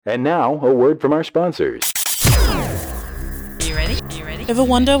And now, a word from our sponsors. You ready? Ever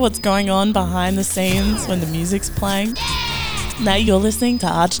wonder what's going on behind the scenes when the music's playing? Now you're listening to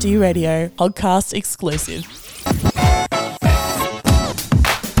ArchD Radio, podcast exclusive.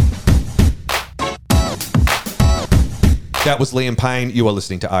 That was Liam Payne. You are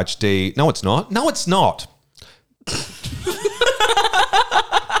listening to ArchD. No, it's not. No, it's not.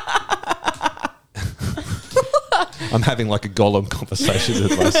 I'm having like a Gollum conversation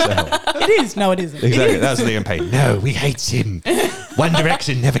with myself. It is. No, it isn't. Exactly. That was Liam Payne. No, we hate him. One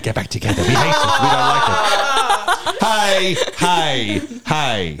Direction never get back together. We hate it. We don't like it.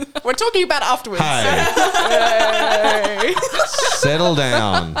 Hey. We're talking about afterwards. Hey. Settle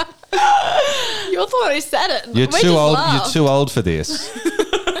down. You thought I said it. You're too old. You're too old for this.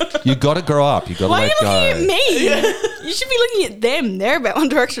 You got to grow up. You got to let go. Why are you looking at me? You should be looking at them. They're about One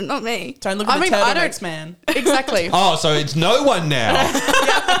Direction, not me. Don't look at the turtlenecks, man. Exactly. Oh, so it's no one now.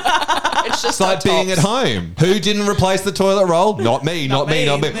 It's just It's like being at home. Who didn't replace the toilet roll? Not me.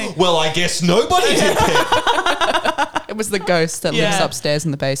 Well, I guess nobody did that. It was the ghost that lives upstairs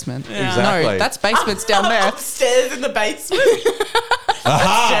in the basement. Yeah. Exactly. No, that's basement's down there. Upstairs in the basement.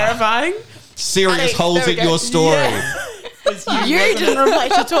 Aha. Terrifying. Serious holes in your story. Yeah. You didn't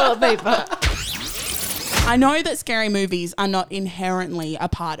replace your toilet paper. I know that scary movies are not inherently a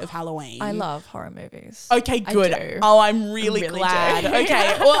part of Halloween. I love horror movies. Okay, good. I do. Oh, I'm really glad. do.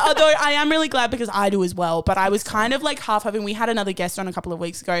 Okay. Well, although I am really glad because I do as well, but I was kind of like half hoping. We had another guest on a couple of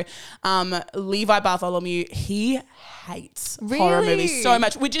weeks ago, Levi Bartholomew. He hates horror movies so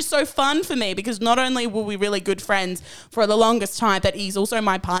much, which is so fun for me because not only were we really good friends for the longest time, but he's also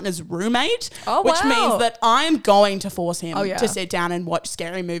my partner's roommate, which means that I'm going to force him to sit down and watch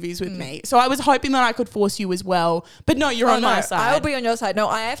scary movies with me. So I was hoping that I could force you as well, but no, you're on my side. I'll be on your side. No,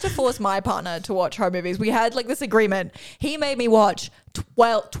 I have to force my partner to watch horror movies. We had like this agreement. He made me watch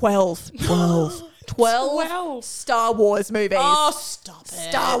 12 Star Wars movies. Oh, stop it.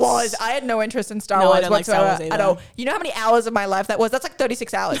 Star Wars. I had no interest in Star Wars I don't like Star Wars whatsoever either. at all. You know how many hours of my life that was? That's like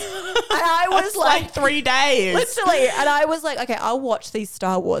 36 hours. And I was It's like 3 days. literally. And I was like, okay, I'll watch these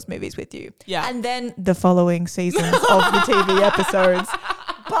Star Wars movies with you. Yeah. And then the following seasons of the TV episodes.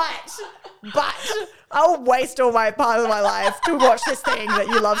 But I'll waste all my part of my life to watch this thing that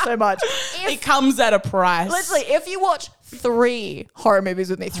you love so much. It comes at a price. Literally, if you watch 3 horror movies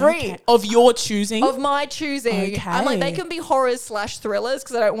with me, 3 Okay. Of your choosing. of my choosing, I'm like, they can be horrors / thrillers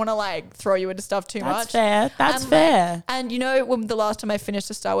because I don't want to like throw you into stuff too much. That's fair. And you know when the last time I finished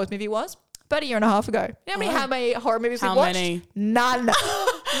a Star Wars movie was? About a year and a half ago. You know how many horror movies we've watched? many? None.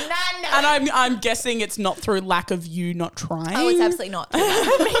 And I'm guessing it's not through lack of you not trying. Oh, it's absolutely not. Me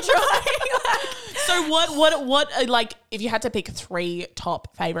trying. So what like if you had to pick 3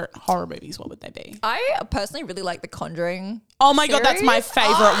 top favorite horror movies, what would they be? I personally really like The Conjuring. Oh my God, that's my series.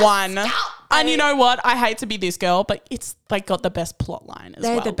 favorite one. Stop. And you know what? I hate to be this girl, but it's like got the best plot line as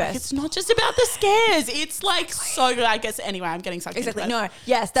They're well. the Like, best. it's not just about the scares. It's like so good. I guess anyway, I'm getting sucked Exactly. into it. No.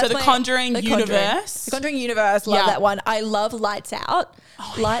 Yes. That's So the Conjuring universe. The Conjuring universe. Love Yeah. that one. I love Lights Out.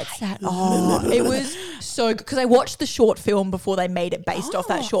 Lights Out. Oh, it was so good because I watched the short film before they made it based off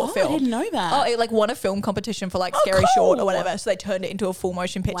that short film. I didn't know that. Oh, it like won a film competition for like scary short or whatever. So they turned it into a full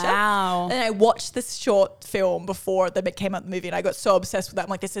motion picture. Wow. And I watched this short film before they came out the movie, and I got so obsessed with that. I'm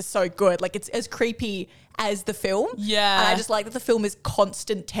like, this is so good. Like it's as creepy as the film. Yeah. And I just like that the film is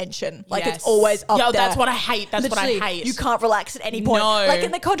constant tension. Like Yes. it's always up there. That's what I hate. That's Literally, what I hate. You can't relax at any point. No. Like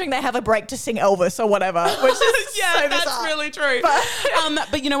in The Conjuring, they have a break to sing Elvis or whatever, which is yeah, so that's bizarre. really true.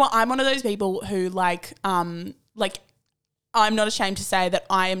 But you know what? I'm one of those people who like I'm not ashamed to say that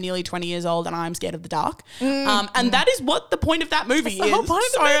I am nearly 20 years old and I'm scared of the dark. And that is what the point of that movie the is. whole point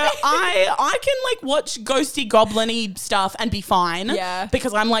of the So movie. I can like watch ghosty goblin-y stuff and be fine. Yeah.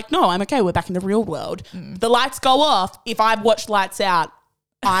 Because I'm like, no, I'm okay. We're back in the real world. The lights go off. If I've watched Lights Out,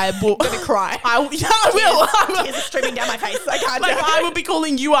 I will Gonna cry. I will. Tears are streaming down my face. I can't Like do it. I will be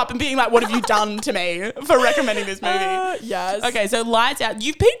calling you up and being like, what have you done to me for recommending this movie? Yes. Okay, so Lights Out.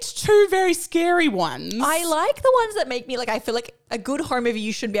 You've picked 2 very scary ones. I like the ones that make me like, I feel like a good horror movie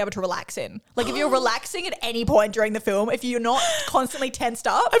you should be able to relax in. Like if you're relaxing at any point during the film, if you're not constantly tensed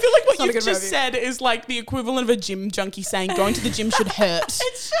up. I feel like what it's not a you've good just movie. said is like the equivalent of a gym junkie saying going to the gym should hurt.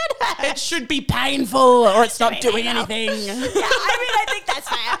 It should have. It should be painful or it's not doing anything. Yeah, I think that's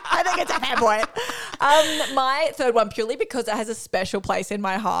fair. I think it's a fair point. My third one, purely because it has a special place in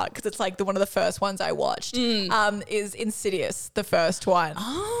my heart, because it's like one of the first ones I watched, is Insidious, the first one.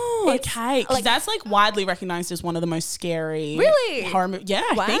 Oh, It's okay. 'Cause like- that's like widely recognized as one of the most scary Really? horror movies. Yeah,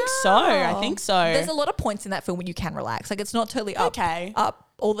 I think so. I think so. There's a lot of points in that film where you can relax. Like it's not totally up, Okay. up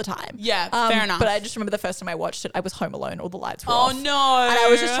all the time. Yeah, fair enough. But I just remember the first time I watched it, I was home alone. All the lights were Oh, off. no. And I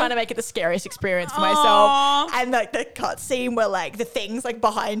was just trying to make it the scariest experience for myself. And like the cut scene where like the things like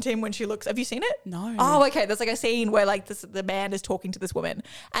behind him when she looks. Have you seen it? No. Oh, okay. There's like a scene where like the man is talking to this woman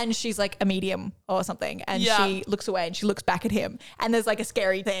and she's like a medium or something, and she looks away and she looks back at him, and there's like a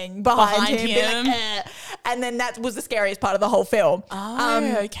scary thing behind him. Being like, eh. And then that was the scariest part of the whole film.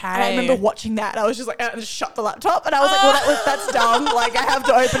 Okay. And I remember watching that, and I was just like, I just shut the laptop, and I was like, well, that's dumb. Like I have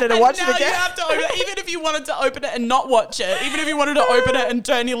to open it and watch it now again. you have to open it. Even if you wanted to open it and not watch it, even if you wanted to open it and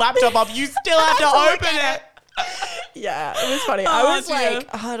turn your laptop off, you still have to open it. Yeah, it was funny.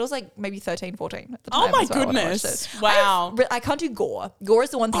 I was like maybe 13, 14 at the time. Oh my as well when I watched goodness. it. Wow. I can't do gore. Gore is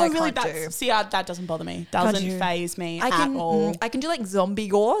the one thing I can't do. See, that doesn't bother me. Doesn't do. phase me I can, at all. I can do like zombie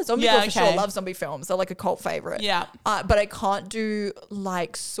gore. Zombie Yeah, gore for sure. okay. Love zombie films. They're like a cult favorite. Yeah. But I can't do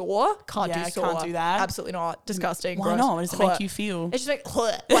like Saw. Can't Yeah, do I Saw. can't do that. Absolutely not. Disgusting. Why gross. not? What does it make you feel? It's just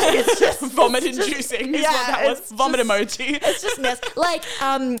like it's just Vomit it's just- inducing is yeah, what that was. it's Vomit just- emoji. It's just nasty.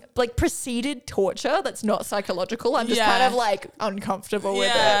 Like preceded torture that's not psychological. I'm just Yeah. kind of like uncomfortable with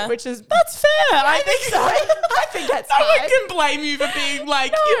Yeah. it, which is That's fair. I think so. I think that's no one fine. can blame you for being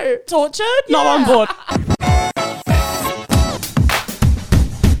like No. tortured. Not on board.